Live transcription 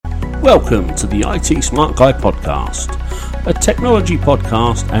Welcome to the IT Smart Guy podcast, a technology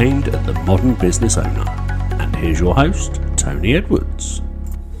podcast aimed at the modern business owner. And here's your host, Tony Edwards.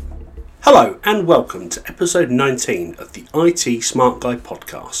 Hello and welcome to episode 19 of the IT Smart Guy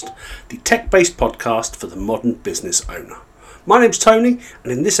podcast, the tech-based podcast for the modern business owner. My name's Tony,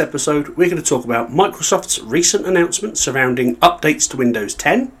 and in this episode we're going to talk about Microsoft's recent announcement surrounding updates to Windows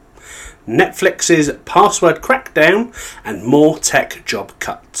 10, Netflix's password crackdown, and more tech job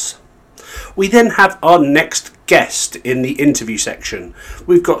cuts. We then have our next guest in the interview section.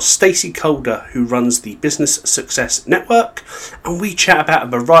 We've got Stacey Calder, who runs the Business Success Network, and we chat about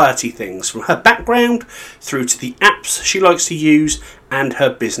a variety of things from her background through to the apps she likes to use and her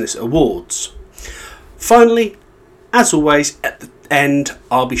business awards. Finally, as always, at the end,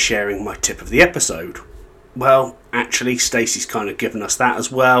 I'll be sharing my tip of the episode. Well, actually, Stacey's kind of given us that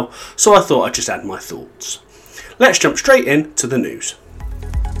as well, so I thought I'd just add my thoughts. Let's jump straight into the news.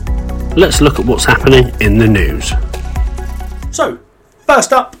 Let's look at what's happening in the news. So,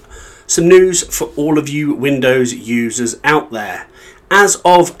 first up, some news for all of you Windows users out there. As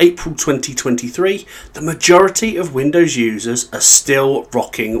of April 2023, the majority of Windows users are still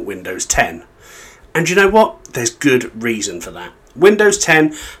rocking Windows 10. And you know what? There's good reason for that. Windows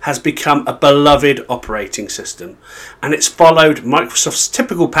 10 has become a beloved operating system, and it's followed Microsoft's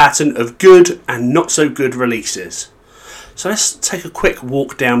typical pattern of good and not so good releases. So let's take a quick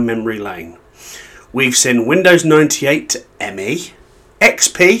walk down memory lane. We've seen Windows 98 to ME,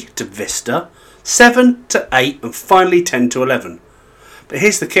 XP to Vista, 7 to 8 and finally 10 to 11. But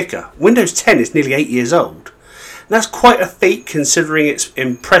here's the kicker, Windows 10 is nearly 8 years old. And that's quite a feat considering its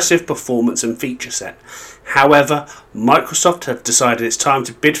impressive performance and feature set. However, Microsoft have decided it's time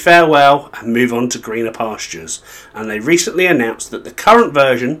to bid farewell and move on to greener pastures, and they recently announced that the current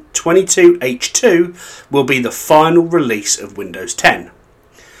version, 22H2, will be the final release of Windows 10.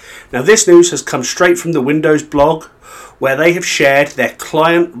 Now this news has come straight from the Windows blog, where they have shared their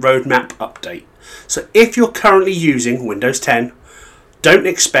client roadmap update. So if you're currently using Windows 10, don't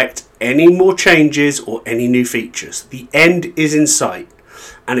expect any more changes or any new features. The end is in sight,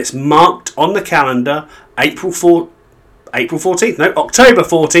 and it's marked on the calendar October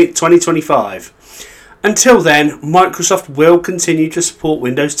 14th, 2025. Until then, Microsoft will continue to support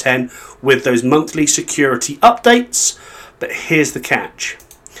Windows 10 with those monthly security updates, but here's the catch.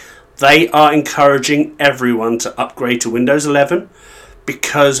 They are encouraging everyone to upgrade to Windows 11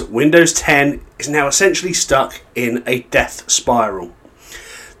 because Windows 10 is now essentially stuck in a death spiral.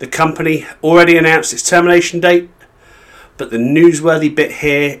 The company already announced its termination date, but the newsworthy bit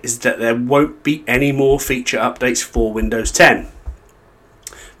here is that there won't be any more feature updates for Windows 10.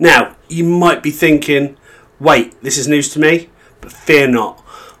 Now, you might be thinking, wait, this is news to me? But fear not.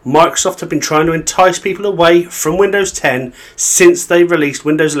 Microsoft have been trying to entice people away from Windows 10 since they released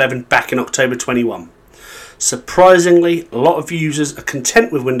Windows 11 back in October 21. Surprisingly, a lot of users are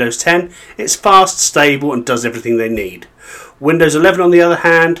content with Windows 10. It's fast, stable, and does everything they need. Windows 11, on the other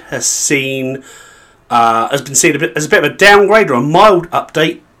hand, has been seen as a bit of a downgrade or a mild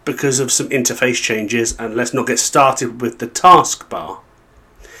update because of some interface changes, and let's not get started with the taskbar.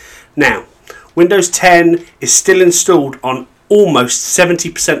 Now, Windows 10 is still installed on almost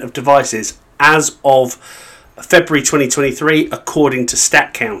 70% of devices as of February 2023 according to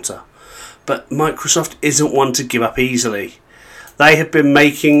StatCounter, but Microsoft isn't one to give up easily. They have been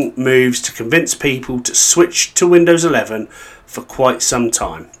making moves to convince people to switch to Windows 11 for quite some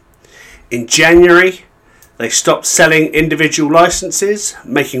time. In January, they stopped selling individual licenses,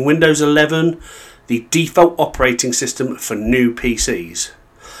 making Windows 11 the default operating system for new PCs.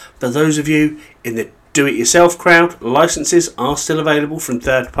 For those of you in the do-it-yourself crowd, licenses are still available from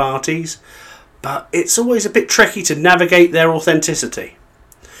third parties, but it's always a bit tricky to navigate their authenticity.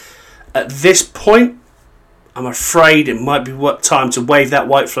 At this point, I'm afraid it might be time to wave that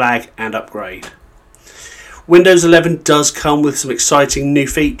white flag and upgrade. Windows 11 does come with some exciting new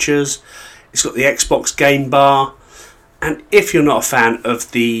features. It's got the Xbox Game Bar, and if you're not a fan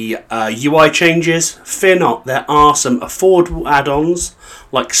of the UI changes, fear not, there are some affordable add-ons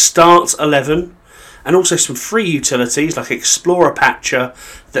like Start 11, and also some free utilities like Explorer Patcher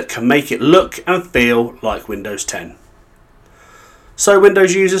that can make it look and feel like Windows 10. So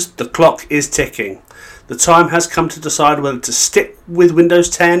Windows users, the clock is ticking. The time has come to decide whether to stick with Windows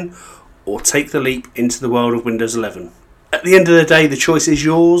 10 or take the leap into the world of Windows 11. At the end of the day, the choice is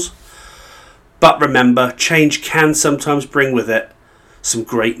yours. But remember, change can sometimes bring with it some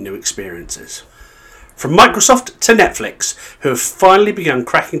great new experiences. From Microsoft to Netflix, who have finally begun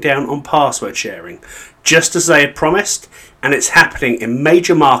cracking down on password sharing, just as they had promised, and it's happening in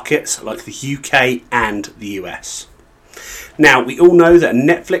major markets like the UK and the US. Now, we all know that a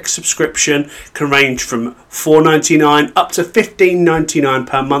Netflix subscription can range from $4.99 up to $15.99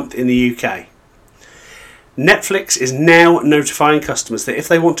 per month in the UK. Netflix is now notifying customers that if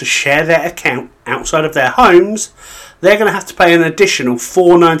they want to share their account outside of their homes, they're going to have to pay an additional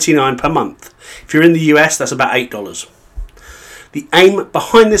 $4.99 per month. If you're in the US, that's about $8. The aim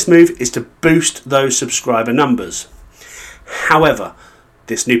behind this move is to boost those subscriber numbers. However,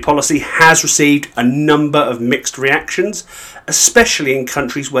 this new policy has received a number of mixed reactions, especially in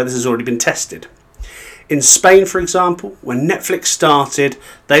countries where this has already been tested. In Spain, for example, when Netflix started,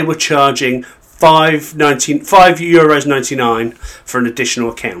 they were charging €5.99 for an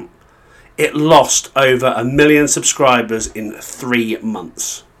additional account. It lost over 1 million subscribers in 3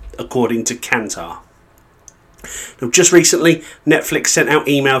 months, according to Calder. Now, just recently, Netflix sent out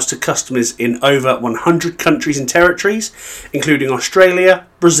emails to customers in over 100 countries and territories, including Australia,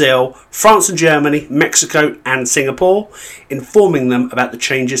 Brazil, France and Germany, Mexico and Singapore, informing them about the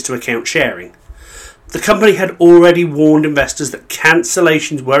changes to account sharing. The company had already warned investors that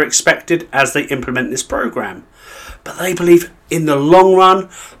cancellations were expected as they implement this program, but they believe in the long run,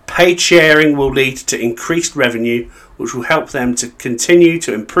 paid sharing will lead to increased revenue, which will help them to continue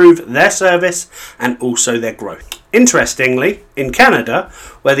to improve their service and also their growth. Interestingly, in Canada,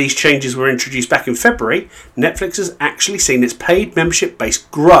 where these changes were introduced back in February, Netflix has actually seen its paid membership base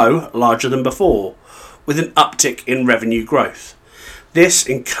grow larger than before, with an uptick in revenue growth. This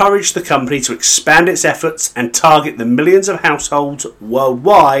encouraged the company to expand its efforts and target the millions of households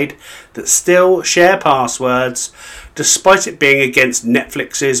worldwide that still share passwords, despite it being against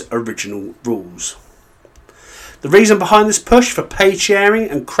Netflix's original rules. The reason behind this push for paid sharing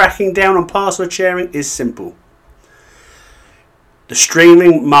and cracking down on password sharing is simple. The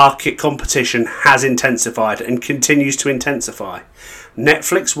streaming market competition has intensified and continues to intensify.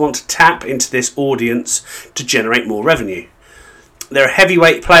 Netflix want to tap into this audience to generate more revenue. There are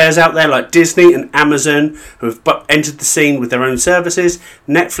heavyweight players out there like Disney and Amazon who have entered the scene with their own services.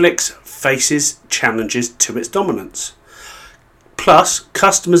 Netflix faces challenges to its dominance. Plus,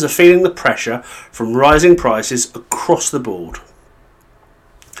 customers are feeling the pressure from rising prices across the board.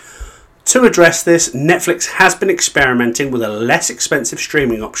 To address this, Netflix has been experimenting with a less expensive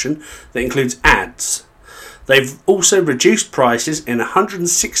streaming option that includes ads. They've also reduced prices in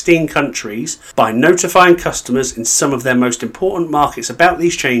 116 countries. By notifying customers in some of their most important markets about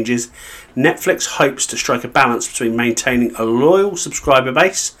these changes, Netflix hopes to strike a balance between maintaining a loyal subscriber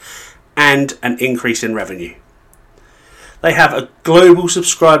base and an increase in revenue. They have a global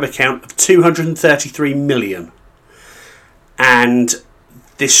subscriber count of 233 million, and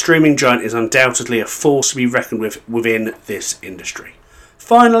this streaming giant is undoubtedly a force to be reckoned with within this industry.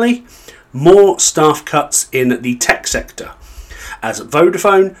 Finally, more staff cuts in the tech sector, as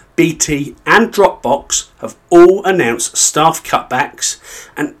Vodafone, BT and Dropbox have all announced staff cutbacks,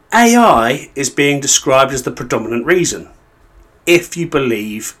 and AI is being described as the predominant reason, if you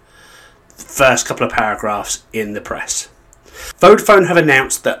believe the first couple of paragraphs in the press. Vodafone have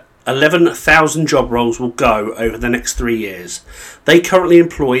announced that 11,000 job roles will go over the next 3 years. They currently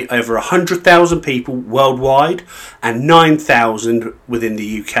employ over 100,000 people worldwide and 9,000 within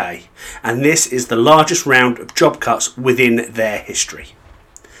the UK, and this is the largest round of job cuts within their history.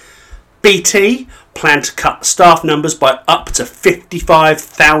 BT plan to cut staff numbers by up to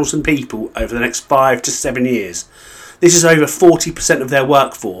 55,000 people over the next 5 to 7 years. This is over 40% of their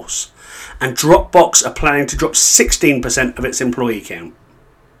workforce, and Dropbox are planning to drop 16% of its employee count.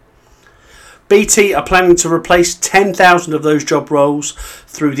 BT are planning to replace 10,000 of those job roles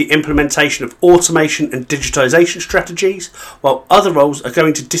through the implementation of automation and digitisation strategies, while other roles are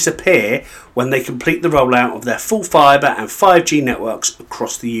going to disappear when they complete the rollout of their full fibre and 5G networks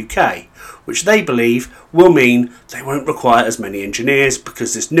across the UK, which they believe will mean they won't require as many engineers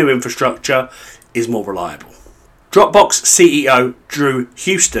because this new infrastructure is more reliable. Dropbox CEO Drew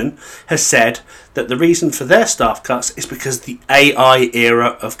Houston has said that the reason for their staff cuts is because the AI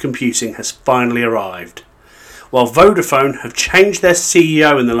era of computing has finally arrived. While Vodafone have changed their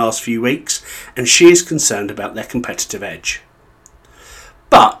CEO in the last few weeks, and she is concerned about their competitive edge.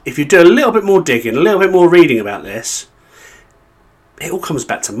 But if you do a little bit more digging, a little bit more reading about this, it all comes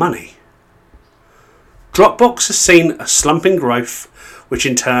back to money. Dropbox has seen a slump in growth, which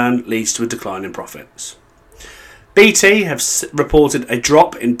in turn leads to a decline in profits. BT have reported a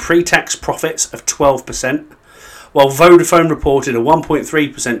drop in pre-tax profits of 12%, while Vodafone reported a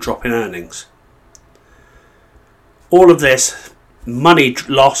 1.3% drop in earnings. All of this money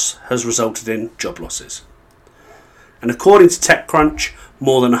loss has resulted in job losses. And according to TechCrunch,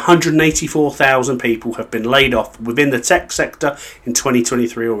 more than 184,000 people have been laid off within the tech sector in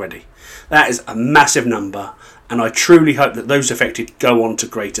 2023 already. That is a massive number, and I truly hope that those affected go on to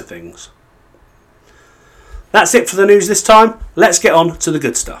greater things. That's it for the news this time. Let's get on to the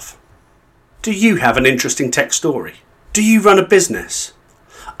good stuff. Do you have an interesting tech story? Do you run a business?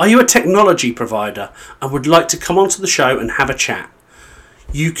 Are you a technology provider and would like to come onto the show and have a chat?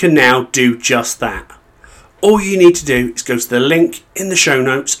 You can now do just that. All you need to do is go to the link in the show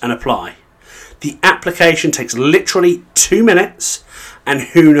notes and apply. The application takes literally 2 minutes, and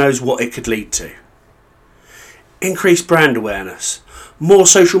who knows what it could lead to. Increased brand awareness, more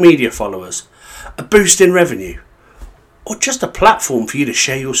social media followers, a boost in revenue, or just a platform for you to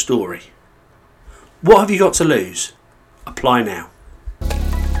share your story. What have you got to lose? Apply now.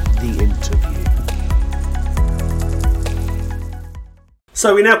 The interview.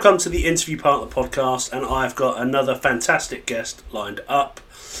 So we now come to the interview part of the podcast, and I've got another fantastic guest lined up.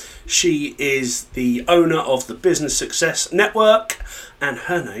 She is the owner of the Business Success Network, and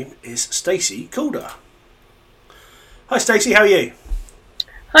her name is Stacey Calder. Hi Stacey, how are you?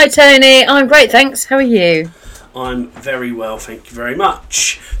 Hi Tony, I'm great, thanks. How are you? I'm very well, thank you very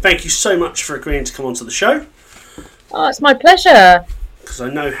much. Thank you so much for agreeing to come onto the show. Oh, it's my pleasure. Because I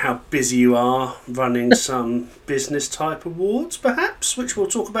know how busy you are running some business type awards, perhaps, which we'll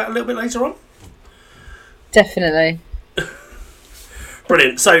talk about a little bit later on. Definitely.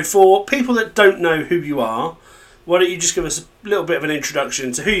 Brilliant. So for people that don't know who you are, why don't you just give us a little bit of an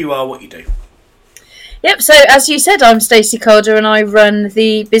introduction to who you are, what you do. Yep, so as you said, I'm Stacey Calder and I run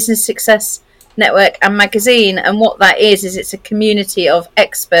the Business Success Network and magazine. And what that is it's a community of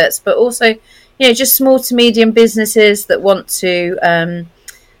experts, but also, just small to medium businesses that want to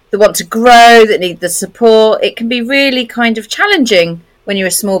grow, that need the support. It can be really kind of challenging when you're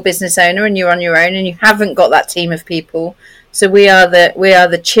a small business owner and you're on your own and you haven't got that team of people. So we are the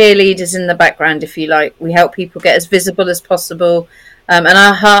cheerleaders in the background, if you like. We help people get as visible as possible, and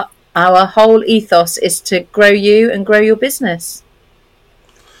our whole ethos is to grow you and grow your business.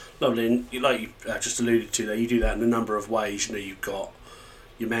 Lovely, and like you just alluded to there, you do that in a number of ways. You've got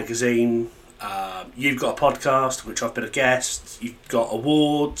your magazine, you've got a podcast, which I've been a guest. You've got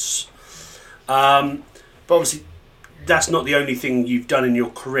awards, but obviously that's not the only thing you've done in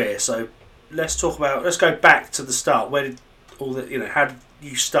your career. So let's go back to the start. Where did how did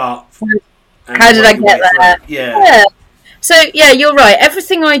you start? How did I get there? Yeah. So, you're right.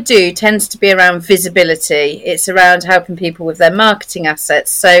 Everything I do tends to be around visibility. It's around helping people with their marketing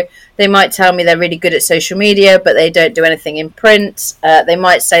assets. So they might tell me they're really good at social media, but they don't do anything in print. They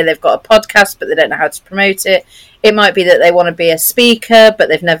might say they've got a podcast, but they don't know how to promote it. It might be that they want to be a speaker, but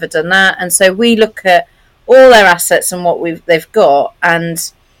they've never done that. And so we look at all their assets and what they've got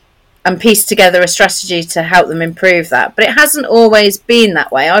and piece together a strategy to help them improve that. But it hasn't always been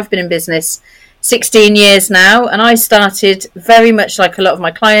that way. I've been in business 16 years now, and I started very much like a lot of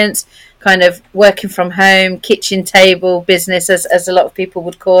my clients, kind of working from home, kitchen table business, as a lot of people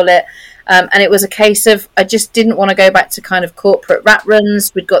would call it. And it was a case of I just didn't want to go back to kind of corporate rat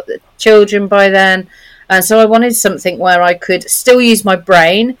runs. We'd got the children by then. And so I wanted something where I could still use my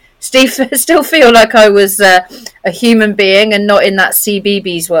brain, still feel like I was a human being and not in that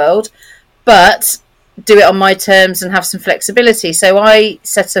CBeebies world, but do it on my terms and have some flexibility. So I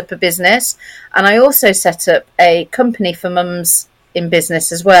set up a business, and I also set up a company for mums in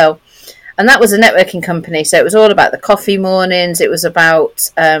business as well. And that was a networking company. So it was all about the coffee mornings. It was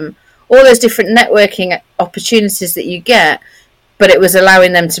about all those different networking opportunities that you get, but it was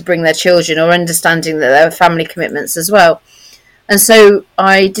allowing them to bring their children or understanding that there were family commitments as well. And so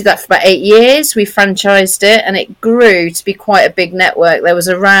I did that for about 8 years. We franchised it, and it grew to be quite a big network. There was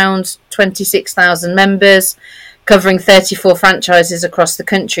around 26,000 members, covering 34 franchises across the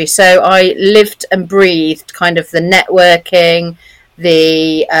country. So I lived and breathed kind of the networking,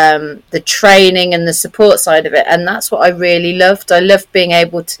 the training and the support side of it. And that's what I really loved. I loved being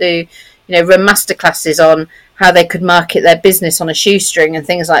able to, run masterclasses on how they could market their business on a shoestring and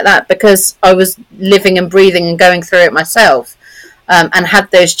things like that, because I was living and breathing and going through it myself. And had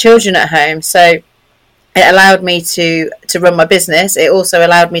those children at home. So it allowed me to run my business. It also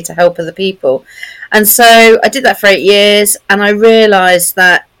allowed me to help other people. And so I did that for 8 years, and I realised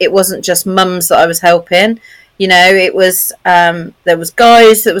that it wasn't just mums that I was helping. It was there was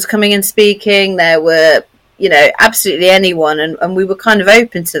guys that was coming and speaking. There were, absolutely anyone, and we were kind of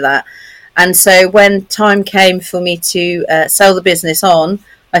open to that. And so when time came for me to sell the business on,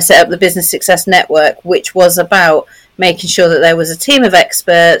 I set up the Business Success Network, which was about making sure that there was a team of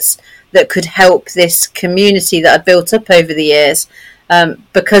experts that could help this community that I'd built up over the years.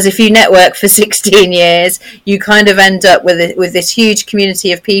 Because if you network for 16 years, you kind of end up with this huge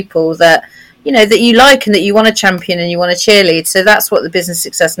community of people that, that you like and that you want to champion and you want to cheerlead. So that's what the Business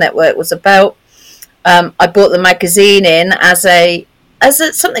Success Network was about. I bought the magazine in as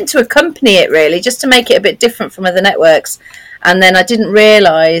something to accompany it, really, just to make it a bit different from other networks. And then I didn't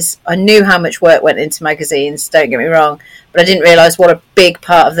realise, I knew how much work went into magazines, don't get me wrong, but I didn't realise what a big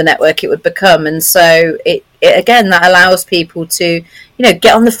part of the network it would become. And so it again, that allows people to,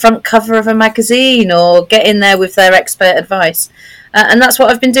 get on the front cover of a magazine or get in there with their expert advice. And that's what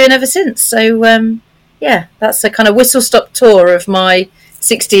I've been doing ever since. So, that's a kind of whistle-stop tour of my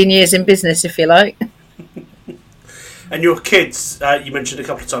 16 years in business, if you like. And your kids, you mentioned a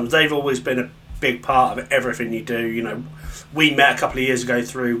couple of times, they've always been a big part of everything you do. We met a couple of years ago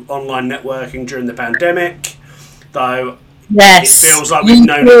through online networking during the pandemic, though yes. It feels like we've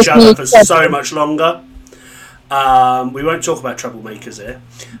known each other for so much longer. We won't talk about troublemakers here.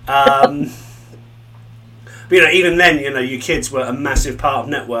 But, even then, your kids were a massive part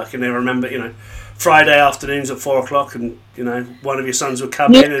of networking. I remember, Friday afternoons at 4:00, and one of your sons would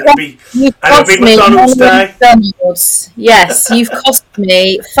come in, and it'd be McDonald's day. McDonald's. Yes, you've cost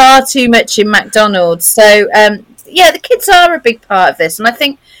me far too much in McDonald's. So the kids are a big part of this, and I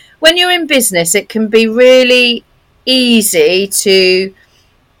think when you're in business, it can be really easy to.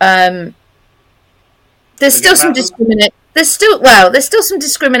 There's still some discrimination. There's still some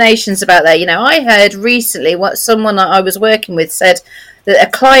discriminations about that. I heard recently what someone I was working with said that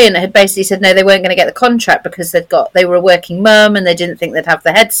a client had basically said no, they weren't going to get the contract because they were a working mum and they didn't think they'd have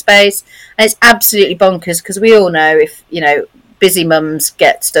the headspace. And it's absolutely bonkers, because we all know if busy mums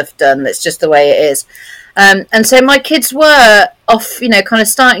get stuff done. That's just the way it is. And so my kids were off, kind of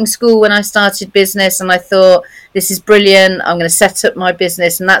starting school when I started business, and I thought, this is brilliant. I'm going to set up my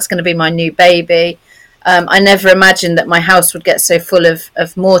business, and that's going to be my new baby. I never imagined that my house would get so full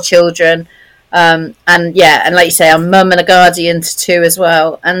of more children. And like you say, I'm mum and a guardian to two as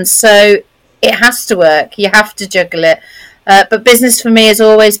well. And so it has to work. You have to juggle it. But business for me has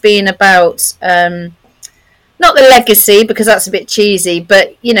always been about, not the legacy, because that's a bit cheesy,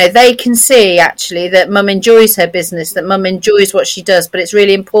 but, they can see actually that mum enjoys her business, that mum enjoys what she does. But it's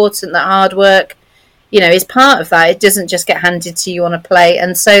really important that hard work, is part of that. It doesn't just get handed to you on a plate.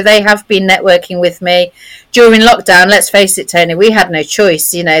 And so they have been networking with me during lockdown. Let's face it, Tony, we had no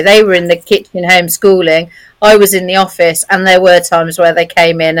choice. They were in the kitchen homeschooling. I was in the office, and there were times where they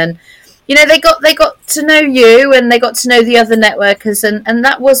came in and, they got to know you, and they got to know the other networkers, and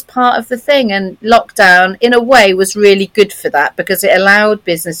that was part of the thing. And lockdown, in a way, was really good for that, because it allowed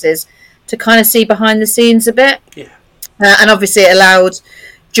businesses to kind of see behind the scenes a bit. Yeah. And obviously it allowed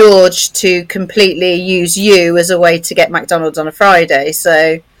George to completely use you as a way to get McDonald's on a Friday.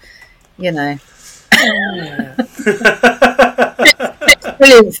 So, It's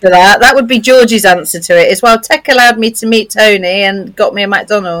brilliant for that. That would be George's answer to it as well. Tech allowed me to meet Tony and got me a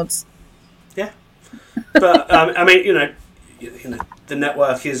McDonald's. Yeah. But, the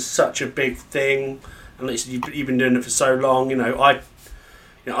network is such a big thing. And like you said, you've been doing it for so long. I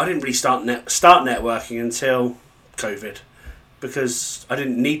didn't really start networking until COVID, because I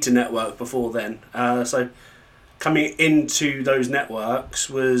didn't need to network before then. So coming into those networks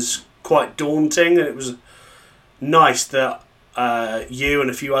was quite daunting, and it was nice that you and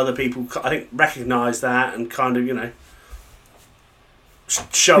a few other people, I think, recognised that and kind of,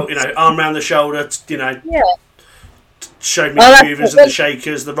 arm around the shoulder, showed me the movers and the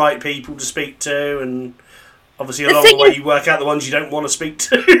shakers, the right people to speak to, and obviously along the way you work out the ones you don't want to speak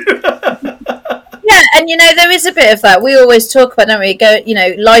to. Yeah, and there is a bit of that. We always talk about, don't we? Go,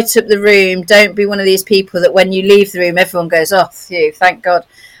 light up the room. Don't be one of these people that when you leave the room, everyone goes, "Oh, phew, thank God."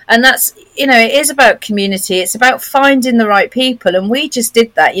 And that's, it is about community. It's about finding the right people, and we just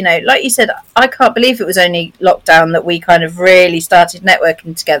did that. Like you said, I can't believe it was only lockdown that we kind of really started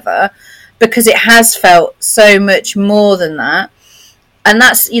networking together, because it has felt so much more than that. And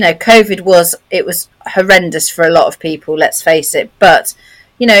that's, COVID was horrendous for a lot of people. Let's face it, but.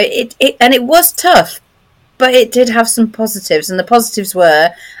 It was tough, but it did have some positives. And the positives were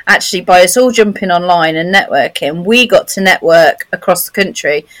actually, by us all jumping online and networking, we got to network across the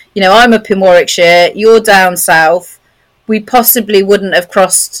country. I'm up in Warwickshire, you're down south. We possibly wouldn't have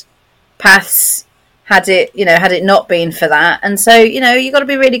crossed paths had it not been for that. And so, you've got to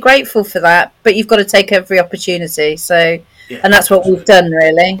be really grateful for that, but you've got to take every opportunity. So, and that's what we've done,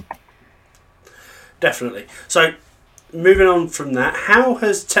 really. Definitely. So, moving on from that, how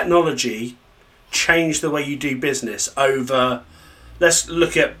has technology changed the way you do business over, let's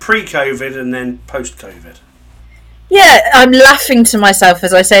look at pre-COVID and then post-COVID? Yeah, I'm laughing to myself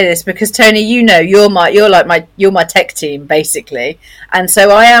as I say this, because Tony, you're my tech team basically, and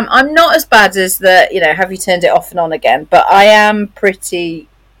so I'm not as bad as the have you turned it off and on again, but I am pretty.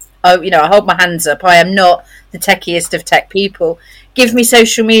 I hold my hands up. I am not the techiest of tech people. Give me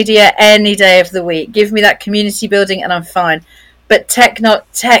social media any day of the week. Give me that community building and I'm fine. But tech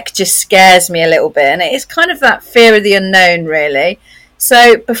just scares me a little bit. And it's kind of that fear of the unknown, really.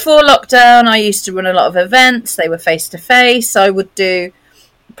 So before lockdown, I used to run a lot of events. They were face-to-face. I would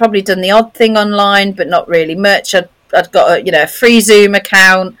probably done the odd thing online, but not really much. I'd got a free Zoom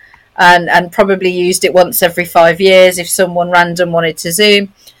account and probably used it once every 5 years if someone random wanted to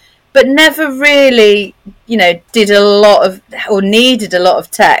Zoom. But never really, did a lot of or needed a lot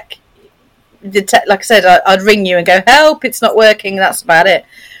of tech. Like I said, I'd ring you and go, help, it's not working. That's about it.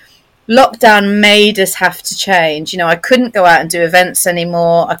 Lockdown made us have to change. I couldn't go out and do events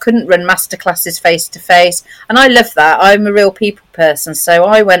anymore. I couldn't run masterclasses face to face. And I love that. I'm a real people person. So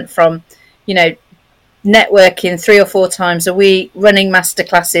I went from, networking 3 or 4 times a week, running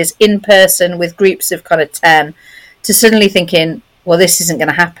masterclasses in person with groups of kind of 10, to suddenly thinking, well, this isn't going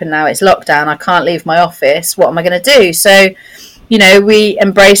to happen now. It's lockdown. I can't leave my office. What am I going to do? So, we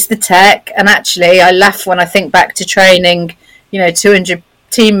embraced the tech. And actually, I laugh when I think back to training, 200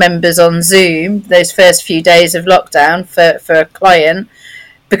 team members on Zoom those first few days of lockdown for a client,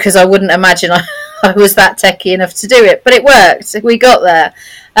 because I wouldn't imagine I was that techie enough to do it. But it worked. We got there.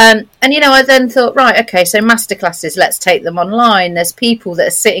 And I then thought, right, okay, so masterclasses, let's take them online. There's people that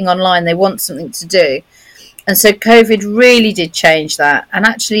are sitting online. They want something to do. And so COVID really did change that, and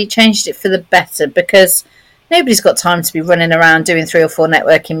actually changed it for the better, because nobody's got time to be running around doing 3 or 4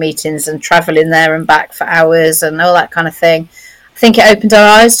 networking meetings and travelling there and back for hours and all that kind of thing. I think it opened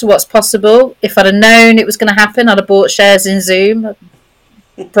our eyes to what's possible. If I'd have known it was going to happen, I'd have bought shares in Zoom,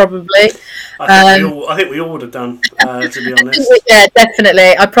 probably. I think we all would have done, to be honest. Yeah,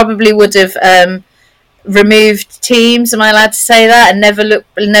 definitely. I probably would have removed Teams, am I allowed to say that, and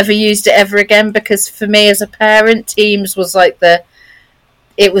never used it ever again, because for me as a parent, Teams was like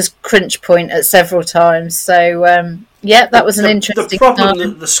it was crunch point at several times. So that was an interesting the problem time.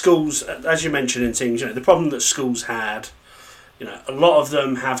 that the schools, as you mentioned in Teams, the problem that schools had, a lot of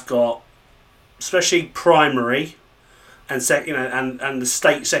them have got, especially primary and and the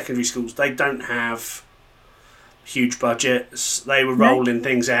state secondary schools, they don't have huge budgets. They were rolling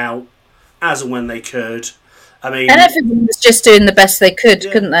things out as and when they could. I mean, and everyone was just doing the best they could,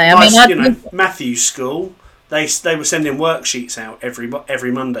 couldn't they? Matthew's school, they were sending worksheets out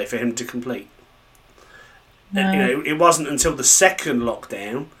every Monday for him to complete. It wasn't until the second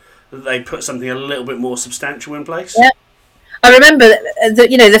lockdown that they put something a little bit more substantial in place. Yeah. I remember that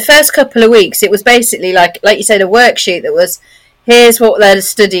the first couple of weeks, it was basically like you said, a worksheet that was, here's what they're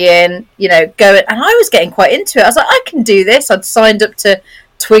studying, go, and I was getting quite into it. I was like, I can do this. I'd signed up to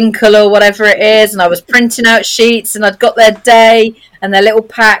Twinkle or whatever it is, and I was printing out sheets, and I'd got their day and their little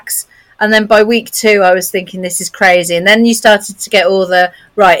packs. And then by week 2, I was thinking, this is crazy. And then you started to get all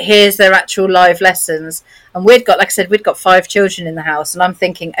right, here's their actual live lessons. And we'd got 5 children in the house. And I'm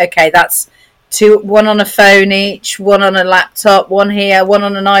thinking, okay, that's 1 on a phone each, 1 on a laptop, 1 here, 1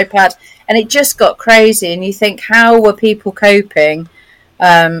 on an iPad. And it just got crazy. And you think, how were people coping?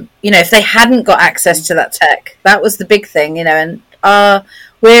 If they hadn't got access to that tech, that was the big thing, and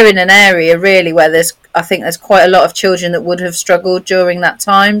we're in an area really where I think there's quite a lot of children that would have struggled during that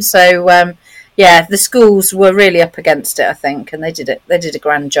time. So, the schools were really up against it, I think, and they did a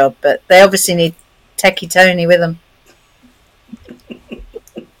grand job, but they obviously need Techie Tony with them.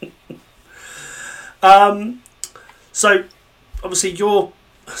 So obviously you're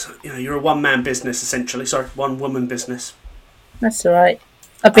a one-man business, essentially. Sorry, one-woman business. That's all right.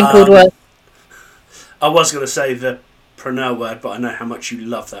 I've been called worse. I was going to say the preneur word, but I know how much you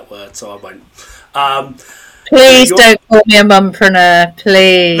love that word, so I won't. Please don't call me a mumpreneur,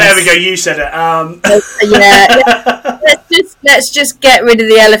 please. There we go. You said it. Let's just get rid of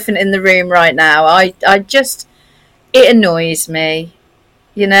the elephant in the room right now. It annoys me.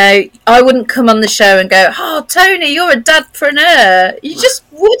 I wouldn't come on the show and go, "Oh, Tony, you're a dadpreneur." You just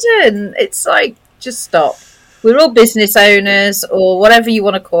wouldn't. It's like, just stop. We're all business owners or whatever you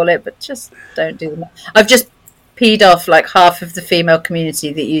want to call it, but just don't do that. I've just peed off like half of the female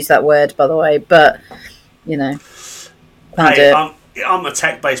community that use that word, by the way, but can't do it. I'm a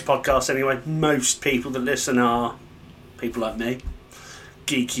tech-based podcast anyway. Most people that listen are people like me,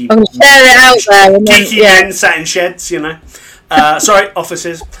 geeky. I'm gonna share it out there. Geeky men sat in sheds, sorry,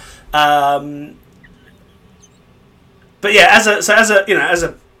 offices. But yeah, as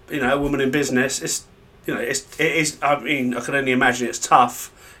a woman in business, it is. I mean, I can only imagine it's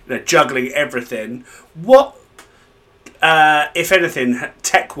tough, juggling everything. What, if anything,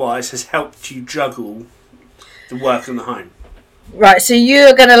 tech-wise, has helped you juggle the work and the home? Right, so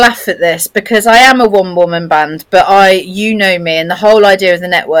you're going to laugh at this because I am a one-woman band, but you know me, and the whole idea of the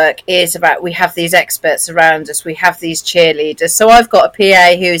network is about we have these experts around us, we have these cheerleaders. So I've got a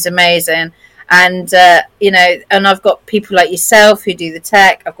PA who's amazing, and and I've got people like yourself who do the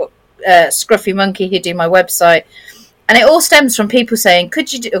tech. I've got Scruffy Monkey who do my website, and it all stems from people saying,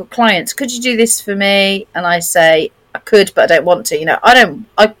 "Could you do clients? Could you do this for me?" And I say, "I could, but I don't want to."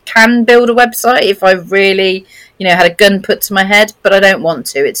 I can build a website if I really had a gun put to my head, but I don't want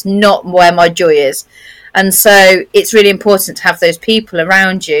to. It's not where my joy is. And so it's really important to have those people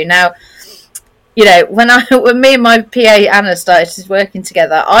around you. Now, when me and my PA Anna started working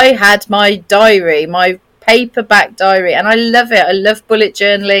together, I had my diary, my paperback diary, and I love it. I love bullet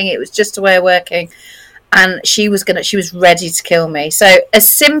journaling. It was just a way of working. And she was ready to kill me. So as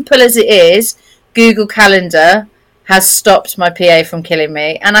simple as it is, Google Calendar has stopped my PA from killing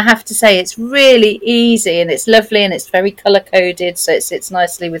me, and I have to say it's really easy and it's lovely and it's very colour coded, so it sits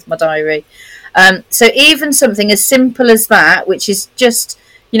nicely with my diary. So even something as simple as that, which is just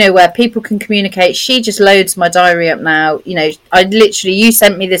where people can communicate, she just loads my diary up now. You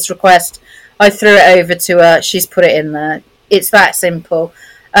sent me this request, I threw it over to her, she's put it in there. It's that simple.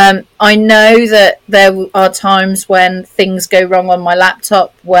 I know that there are times when things go wrong on my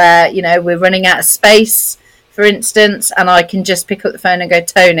laptop where we're running out of space, for instance, and I can just pick up the phone and go,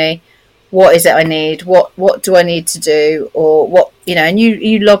 Tony, what is it I need? What do I need to do? Or what, and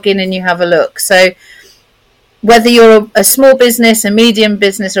you log in and you have a look. So whether you're a small business, a medium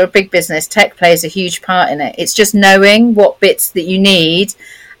business, or a big business, tech plays a huge part in it. It's just knowing what bits that you need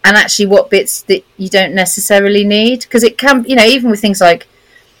and actually what bits that you don't necessarily need. Because it can, even with things like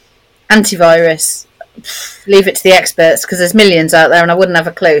antivirus, leave it to the experts because there's millions out there and I wouldn't have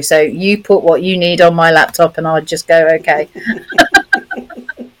a clue. So you put what you need on my laptop and I'd just go, okay.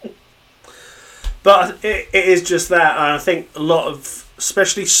 But it is just that. And I think a lot of,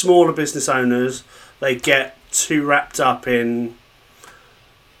 especially smaller business owners, they get too wrapped up in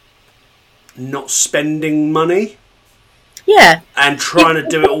not spending money. Yeah. And trying to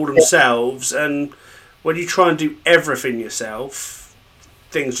do it all themselves. And when you try and do everything yourself,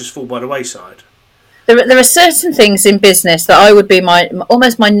 things just fall by the wayside. There are certain things in business that I would be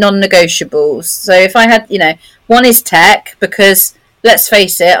almost my non-negotiables. So if I had, one is tech, because let's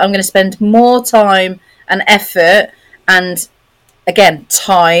face it, I'm going to spend more time and effort, and again,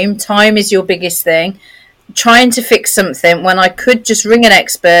 time is your biggest thing, trying to fix something when I could just ring an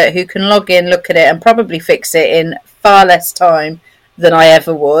expert who can log in, look at it, and probably fix it in far less time than I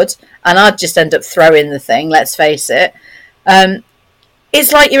ever would, and I'd just end up throwing the thing, let's face it.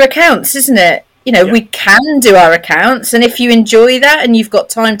 It's like your accounts, isn't it? We can do our accounts, and if you enjoy that and you've got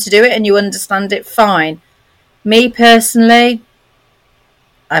time to do it and you understand it, fine. Me personally,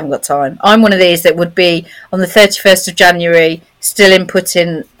 I haven't got time. I'm one of these that would be on the 31st of January still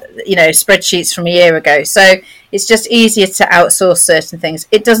inputting, spreadsheets from a year ago. So it's just easier to outsource certain things.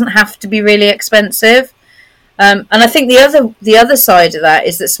 It doesn't have to be really expensive. And I think the other side of that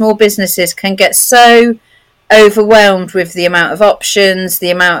is that small businesses can get so overwhelmed with the amount of options,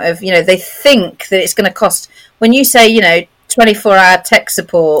 the amount of, they think that it's going to cost. When you say, 24-hour tech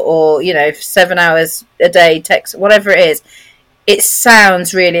support or, 7 hours a day tech, whatever it is, it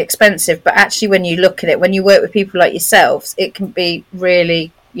sounds really expensive. But actually, when you look at it, when you work with people like yourselves, it can be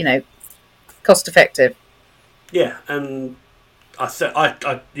really, cost effective. Yeah, and I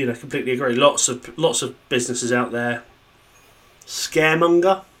completely agree. Lots of businesses out there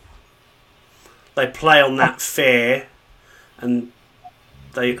scaremonger. They play on that fear, and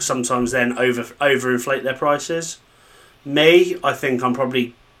they sometimes then overinflate their prices. Me, I think I'm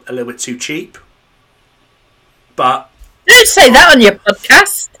probably a little bit too cheap. But don't say that on your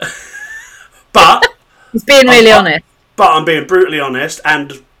podcast. But he's being really honest. But I'm being brutally honest,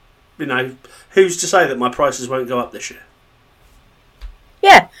 and who's to say that my prices won't go up this year?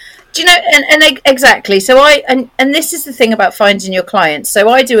 Yeah. Do you know, and exactly. So and this is the thing about finding your clients. So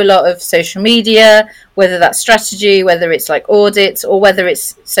I do a lot of social media, whether that's strategy, whether it's like audits, or whether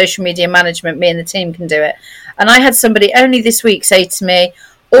it's social media management. Me and the team can do it. And I had somebody only this week say to me,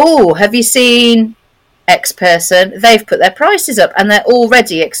 "Oh, have you seen X person? They've put their prices up and they're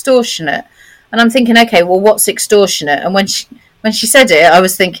already extortionate." And I'm thinking, okay, well, what's extortionate? And when she said it, I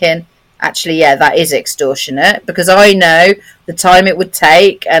was thinking, actually, yeah, that is extortionate, because I know the time it would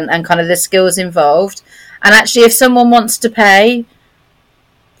take and kind of the skills involved. And actually, if someone wants to pay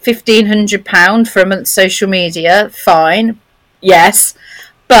 £1,500 for a month's social media, fine, yes,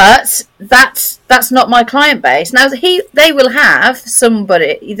 but that's not my client base. Now, they will have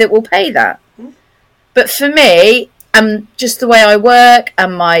somebody that will pay that. But for me, and just the way I work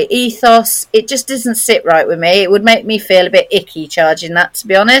and my ethos, it just doesn't sit right with me. It would make me feel a bit icky charging that, to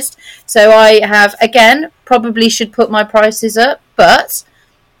be honest. So I have, again, probably should put my prices up, but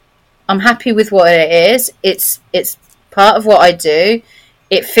I'm happy with what it is. It's part of what I do.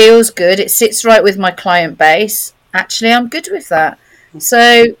 It feels good. It sits right with my client base. Actually, I'm good with that.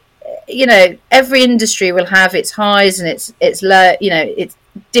 So, every industry will have its highs and its low, it's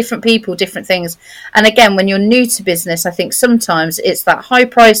different people, different things. And again, when you're new to business, I think sometimes it's that high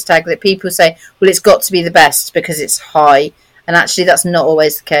price tag that people say, well, it's got to be the best because it's high. And actually, that's not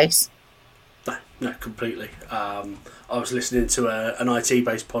always the case. No, completely. I was listening to an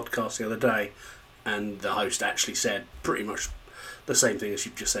IT-based podcast the other day, and the host actually said pretty much the same thing as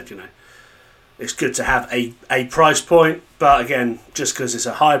you've just said. It's good to have a price point, but again, just because it's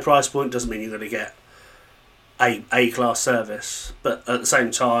a high price point doesn't mean you're going to get A-class service. But at the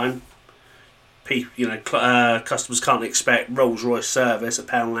same time, customers can't expect Rolls-Royce service at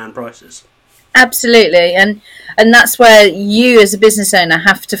Poundland prices. Absolutely, and that's where you as a business owner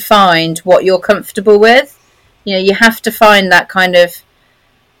have to find what you're comfortable with. You have to find that kind of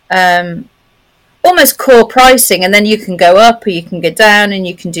almost core pricing, and then you can go up or you can go down and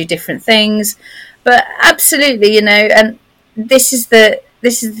you can do different things. But absolutely, and this is the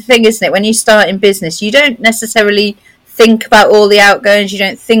thing, isn't it? When you start in business, you don't necessarily think about all the outgoings. You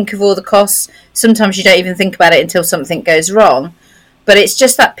don't think of all the costs. Sometimes you don't even think about it until something goes wrong. But it's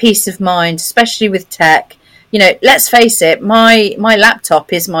just that peace of mind, especially with tech. Let's face it, my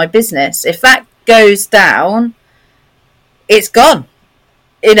laptop is my business. If that goes down, it's gone.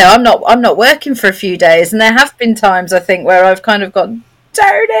 I'm not working for a few days, and there have been times, I think, where I've kind of gone,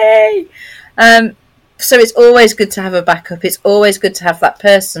 Tony. So it's always good to have a backup. It's always good to have that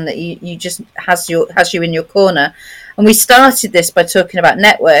person that you just has you in your corner. And we started this by talking about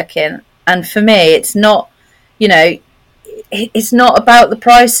networking, and for me, it's not, it's not about the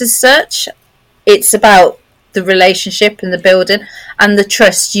price as such. It's about the relationship and the building and the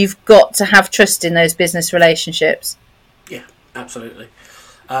trust. You've got to have trust in those business relationships. Yeah, absolutely.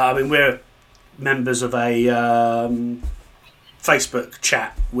 We're members of a Facebook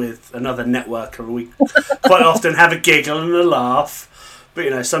chat with another networker. We quite often have a giggle and a laugh,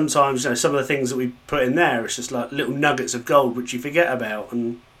 but sometimes some of the things that we put in there, it's just like little nuggets of gold which you forget about,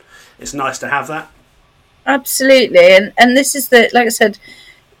 and it's nice to have that. Absolutely, and this is like I said,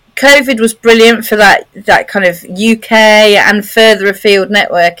 COVID was brilliant for that kind of UK and further afield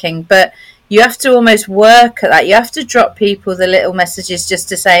networking, but you have to almost work at that. You have to drop people the little messages just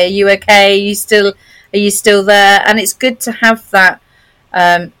to say, are you okay? Are you still there? And it's good to have that.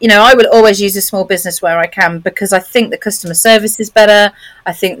 I would always use a small business where I can, because I think the customer service is better.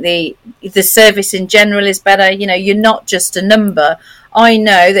 I think the service in general is better. You're not just a number. I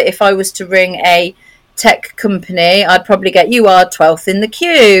know that if I was to ring a tech company, I'd probably get, you are 12th in the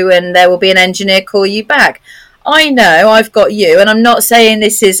queue, and there will be an engineer call you back. I know I've got you, and I'm not saying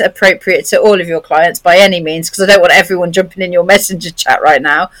this is appropriate to all of your clients by any means, because I don't want everyone jumping in your messenger chat right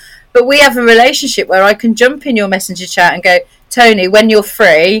now. But we have a relationship where I can jump in your messenger chat and go, Tony, when you're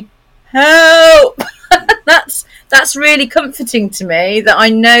free, help! That's really comforting to me, that I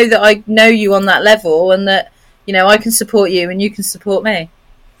know you on that level, and that I can support you and you can support me.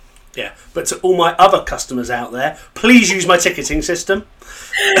 Yeah, but to all my other customers out there, please use my ticketing system.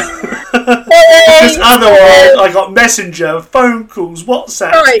 Because otherwise, I got messenger, phone calls,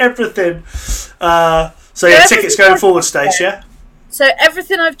 WhatsApp, everything. So yeah, tickets going forward, Stacey. Yeah? So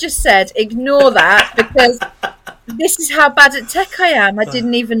everything I've just said, ignore that, because this is how bad at tech I am. I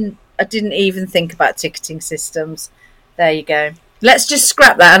didn't even think about ticketing systems. There you go. Let's just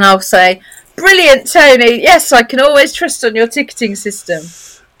scrap that, and I'll say, brilliant, Tony. Yes, I can always trust on your ticketing system.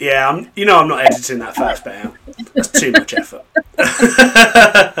 Yeah, I'm not editing that first bit out. That's too much effort.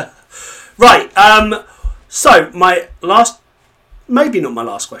 Right. So my last, maybe not my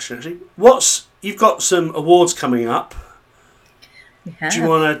last question actually. You've got some awards coming up. Do you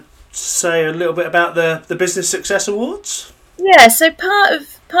want to say a little bit about the Business Success Awards? Yeah. So part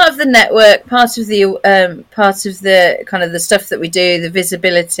of the network, part of the kind of the stuff that we do, the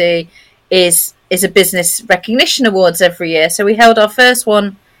visibility is a Business Recognition Awards every year. So we held our first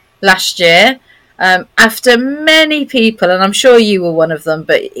one last year, after many people, and I'm sure you were one of them,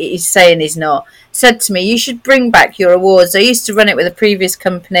 but he's saying he's not, said to me, you should bring back your awards. I used to run it with a previous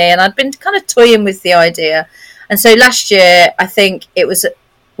company, and I'd been kind of toying with the idea. And so last year, I think it was,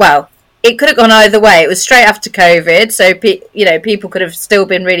 it could have gone either way. It was straight after COVID, so people could have still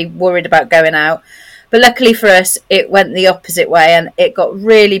been really worried about going out. But luckily for us, it went the opposite way, and it got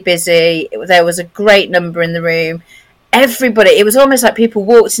really busy. There was a great number in the room. Everybody, it was almost like people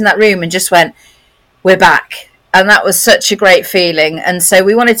walked in that room and just went, we're back. and that was such a great feeling. And so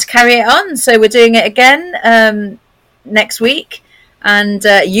we wanted to carry it on. So we're doing it again next week. And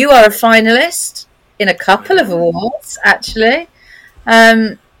you are a finalist in a couple of awards, actually.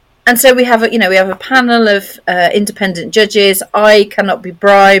 And so we have a panel of independent judges. I cannot be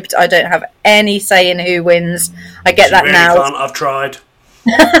bribed. I don't have any say in who wins. I get that really now. Can't. I've tried.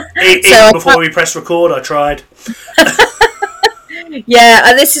 Even before we press record, I tried. Yeah,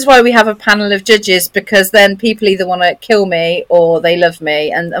 and this is why we have a panel of judges, because then people either want to kill me or they love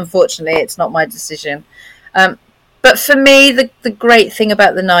me, and unfortunately, it's not my decision. But for me, the great thing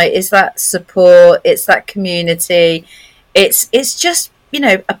about the night is that support. It's that community. It's just,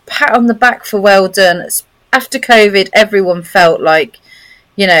 a pat on the back for well done. After COVID, everyone felt like,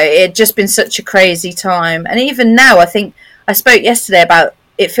 it had just been such a crazy time. And even now, I think I spoke yesterday about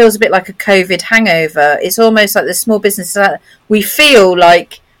it feels a bit like a COVID hangover. It's almost like the small businesses, we feel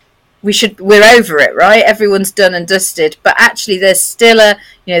like we're over it, right? Everyone's done and dusted. But actually, there's still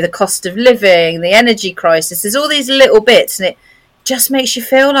the cost of living, the energy crisis. There's all these little bits, and it just makes you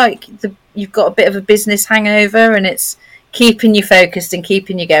feel like you've got a bit of a business hangover, and it's keeping you focused and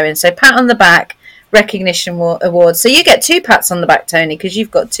keeping you going. So pat on the back, recognition awards. So you get 2 pats on the back, Tony, because you've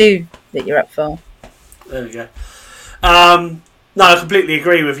got 2 that you're up for. There we go. No, I completely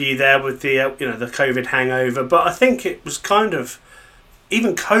agree with you there with the the COVID hangover. But I think it was kind of,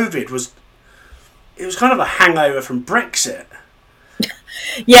 even COVID was kind of a hangover from Brexit.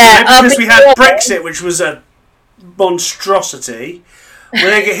 Yeah, because we had Brexit, which was a monstrosity. We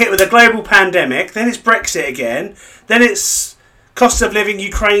then get hit with a global pandemic. Then it's Brexit again. Then it's cost of living,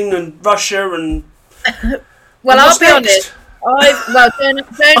 Ukraine and Russia, and well, I'll be next? honest. Don't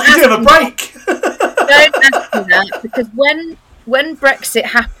I could have a break. Don't ask me that, because when Brexit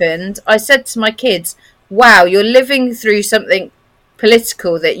happened, I said to my kids, "Wow, you're living through something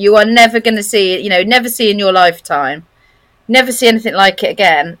political that you are never going to see. Never see in your lifetime. Never see anything like it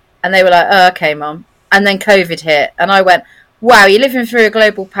again." And they were like, "Oh, okay, Mum." And then COVID hit, and I went, "Wow, you're living through a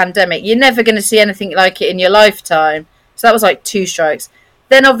global pandemic. You're never going to see anything like it in your lifetime." So that was like 2 strikes.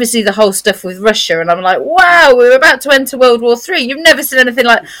 Then obviously the whole stuff with Russia, and I'm like, "Wow, we're about to enter World War III. You've never seen anything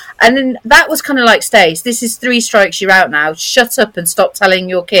like." And then that was kind of like, "Stace, this is 3 strikes. You're out now. Shut up and stop telling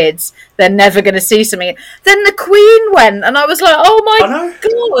your kids they're never going to see something." Then the Queen went, and I was like, "Oh my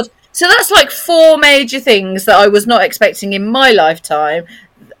God!" So that's like 4 major things that I was not expecting in my lifetime.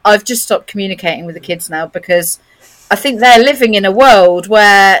 I've just stopped communicating with the kids now, because I think they're living in a world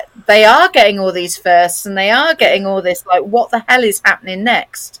where they are getting all these firsts, and they are getting all this, like, what the hell is happening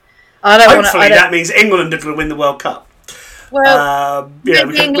next? Hopefully that means England are going to win the World Cup. Well,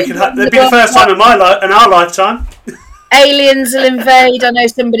 it'll be the first time in our lifetime. Aliens will invade. I know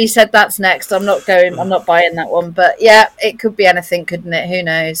somebody said that's next. I'm not buying that one. But yeah, it could be anything, couldn't it? Who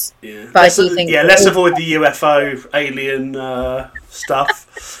knows? Yeah. But let's avoid the UFO alien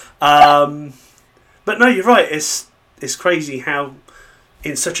stuff. But no, you're right. It's crazy how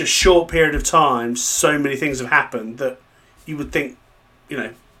in such a short period of time so many things have happened that you would think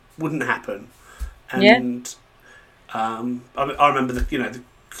wouldn't happen. And I remember the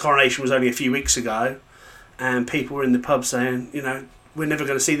coronation was only a few weeks ago, and people were in the pub saying, we're never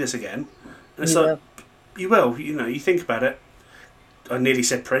going to see this again. And it's you will. You think about it. I nearly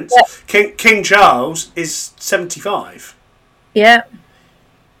said Prince. Yeah. King Charles is 75. Yeah.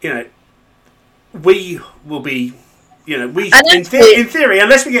 We will be, in theory,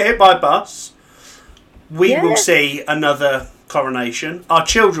 unless we get hit by a bus, we will see another coronation. Our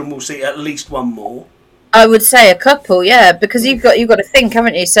children will see at least one more. I would say a couple, yeah, because you've got to think,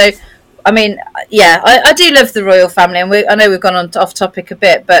 haven't you? So, I mean, I do love the royal family, and I know we've gone off topic a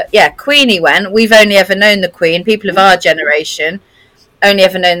bit, but yeah, Queenie went. We've only ever known the Queen. People of our generation only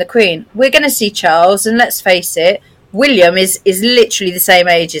ever known the Queen. We're going to see Charles, and let's face it, William is literally the same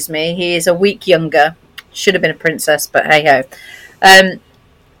age as me. He is a week younger. Should have been a princess, but hey ho.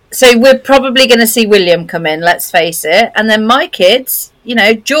 So we're probably going to see William come in, let's face it. And then my kids,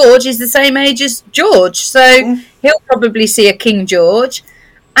 George is the same age as George. So he'll probably see a King George.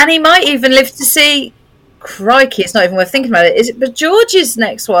 And he might even live to see, crikey, it's not even worth thinking about it, is it? But George's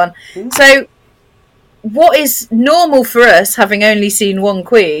next one. So what is normal for us, having only seen one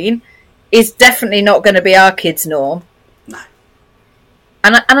Queen, is definitely not going to be our kids' norm. No.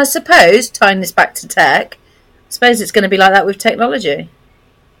 And I suppose, tying this back to tech, I suppose it's going to be like that with technology.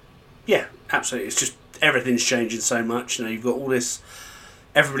 Yeah, absolutely. It's just everything's changing so much. You've got all this.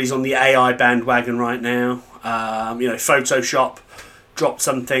 Everybody's on the AI bandwagon right now. Photoshop dropped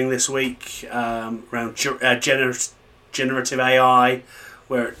something this week around generative AI,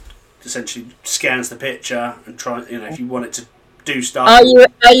 where it essentially scans the picture and try. If you want it to do stuff. Are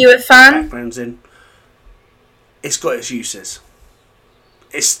you a fan? Backgrounds in. it's got its uses.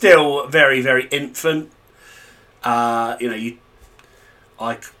 It's still very, very infant. I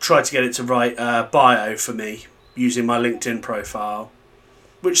tried to get it to write a bio for me using my LinkedIn profile,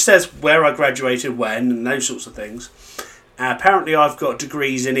 which says where I graduated when and those sorts of things. Apparently, I've got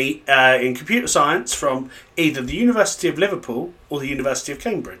degrees in computer science from either the University of Liverpool or the University of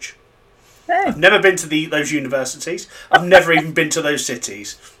Cambridge. Oh. I've never been to those universities. I've never even been to those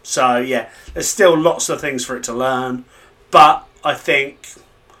cities. So, yeah, there's still lots of things for it to learn. But I think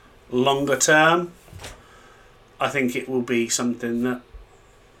longer term, I think it will be something that,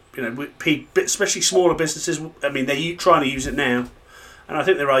 especially smaller businesses, I mean, they're trying to use it now. And I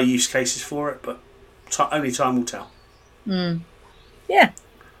think there are use cases for it, but only time will tell. Yeah,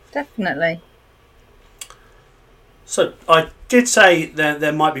 definitely. So I did say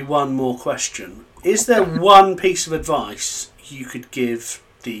there might be one more question. Is there one piece of advice you could give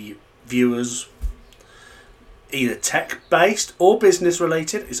the viewers, either tech-based or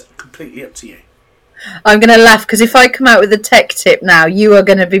business-related? It's completely up to you. I'm going to laugh because if I come out with a tech tip now, you are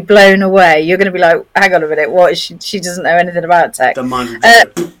going to be blown away. You're going to be like, hang on a minute, what is she doesn't know anything about tech. So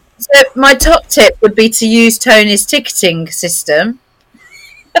my top tip would be to use Tony's ticketing system.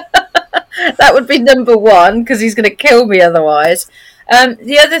 That would be number one because he's going to kill me otherwise.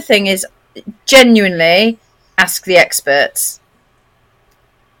 The other thing is genuinely ask the experts.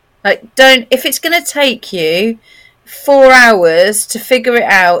 If it's going to take you 4 hours to figure it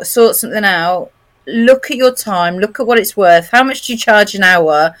out, sort something out, look at your time, look at what it's worth. How much do you charge an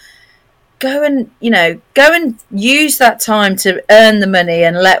hour? Go and use that time to earn the money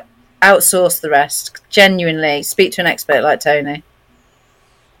and outsource the rest. Genuinely, speak to an expert like Tony.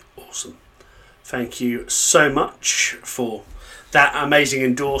 Awesome. Thank you so much for that amazing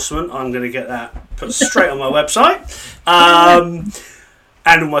endorsement. I'm going to get that put straight on my website.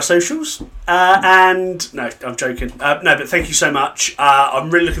 And on my socials. And no, I'm joking. But thank you so much.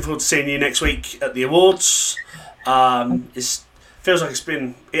 I'm really looking forward to seeing you next week at the awards. It feels like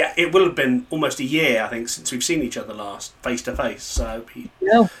it will have been almost a year, I think, since we've seen each other last face to face. So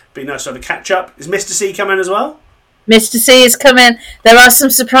it'd be nice to have a catch up. Is Mr. C coming as well? Mr. C is coming. There are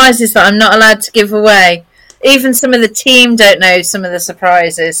some surprises that I'm not allowed to give away. Even some of the team don't know some of the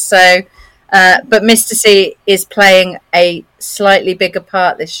surprises. So. But Mr. C is playing a slightly bigger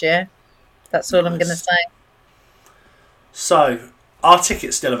part this year. That's all I'm going to say. So, are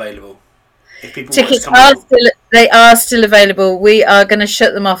tickets still available? If people tickets want to come they are still available. We are going to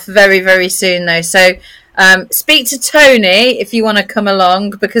shut them off very, very soon, though. So, speak to Tony if you want to come along,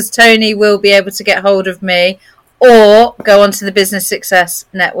 because Tony will be able to get hold of me, or go onto the Business Success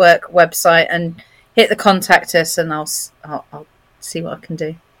Network website and hit the contact us, and I'll see what I can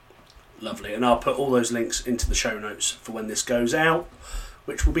do. Lovely, and I'll put all those links into the show notes for when this goes out,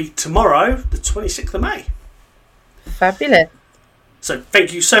 which will be tomorrow, the 26th of May. Fabulous. So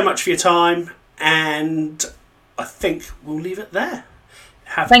thank you so much for your time, and I think we'll leave it there.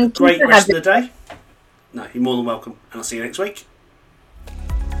 Have a great rest of the day. No, you're more than welcome, and I'll see you next week.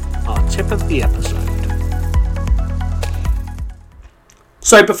 Our tip of the episode.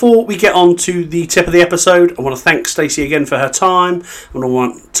 So before we get on to the tip of the episode, I want to thank Stacey again for her time, and I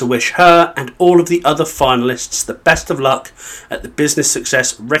want to wish her and all of the other finalists the best of luck at the Business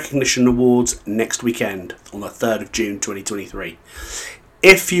Success Recognition Awards next weekend on the 3rd of June 2023.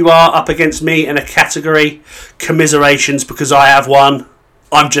 If you are up against me in a category, commiserations because I have won.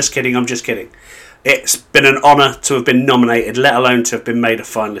 I'm just kidding. It's been an honour to have been nominated, let alone to have been made a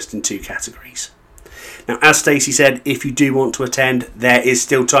finalist in 2 categories. Now, as Stacey said, if you do want to attend, there is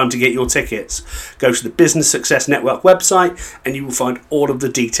still time to get your tickets. Go to the Business Success Network website and you will find all of the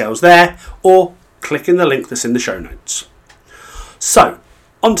details there, or click in the link that's in the show notes. So,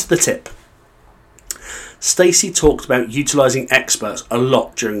 on to the tip. Stacey talked about utilising experts a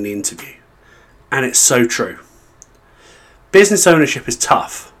lot during the interview, and it's so true. Business ownership is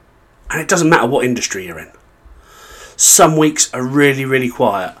tough, and it doesn't matter what industry you're in. Some weeks are really, really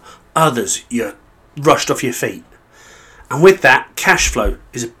quiet. Others, you're rushed off your feet. And with that, cash flow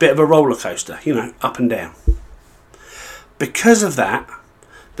is a bit of a roller coaster, up and down. Because of that,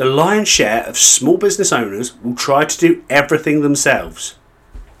 the lion's share of small business owners will try to do everything themselves.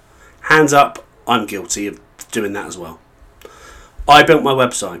 Hands up, I'm guilty of doing that as well. I built my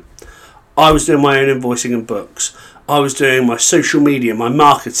website. I was doing my own invoicing and books. I was doing my social media, my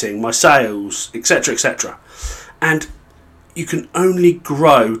marketing, my sales, etc., etc. And you can only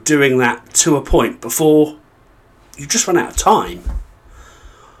grow doing that to a point before you just run out of time.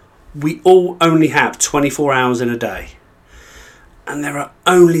 We all only have 24 hours in a day. And there are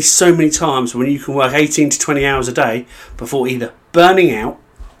only so many times when you can work 18 to 20 hours a day before either burning out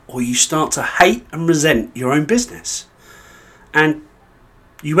or you start to hate and resent your own business. And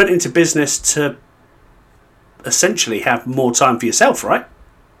you went into business to essentially have more time for yourself, right?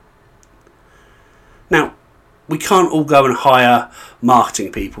 Now, we can't all go and hire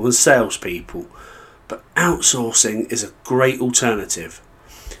marketing people and sales people, but outsourcing is a great alternative.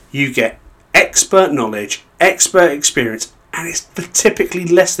 You get expert knowledge, expert experience, and it's typically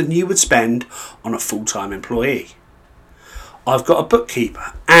less than you would spend on a full-time employee. I've got a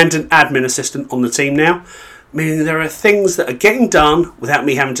bookkeeper and an admin assistant on the team now, meaning there are things that are getting done without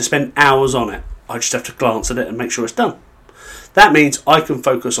me having to spend hours on it. I just have to glance at it and make sure it's done. That means I can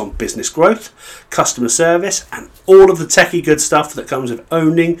focus on business growth, customer service, and all of the techie good stuff that comes with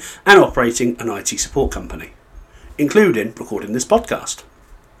owning and operating an IT support company, including recording this podcast.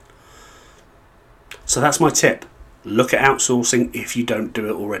 So that's my tip. Look at outsourcing if you don't do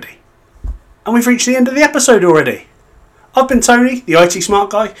it already. And we've reached the end of the episode already. I've been Tony, the IT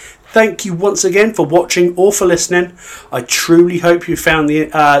Smart Guy. Thank you once again for watching or for listening. I truly hope you found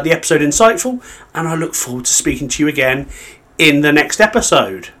the episode insightful, and I look forward to speaking to you again in the next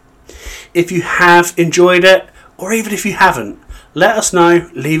episode. If you have enjoyed it, or even if you haven't, let us know,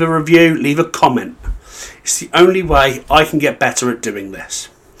 leave a review, leave a comment. It's the only way I can get better at doing this.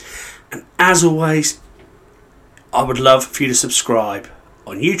 And as always, I would love for you to subscribe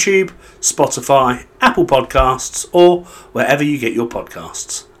on YouTube, Spotify, Apple Podcasts, or wherever you get your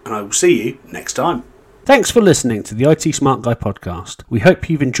podcasts. And I will see you next time. Thanks for listening to the IT Smart Guy podcast. We hope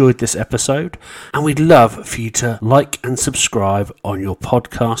you've enjoyed this episode, and we'd love for you to like and subscribe on your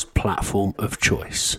podcast platform of choice.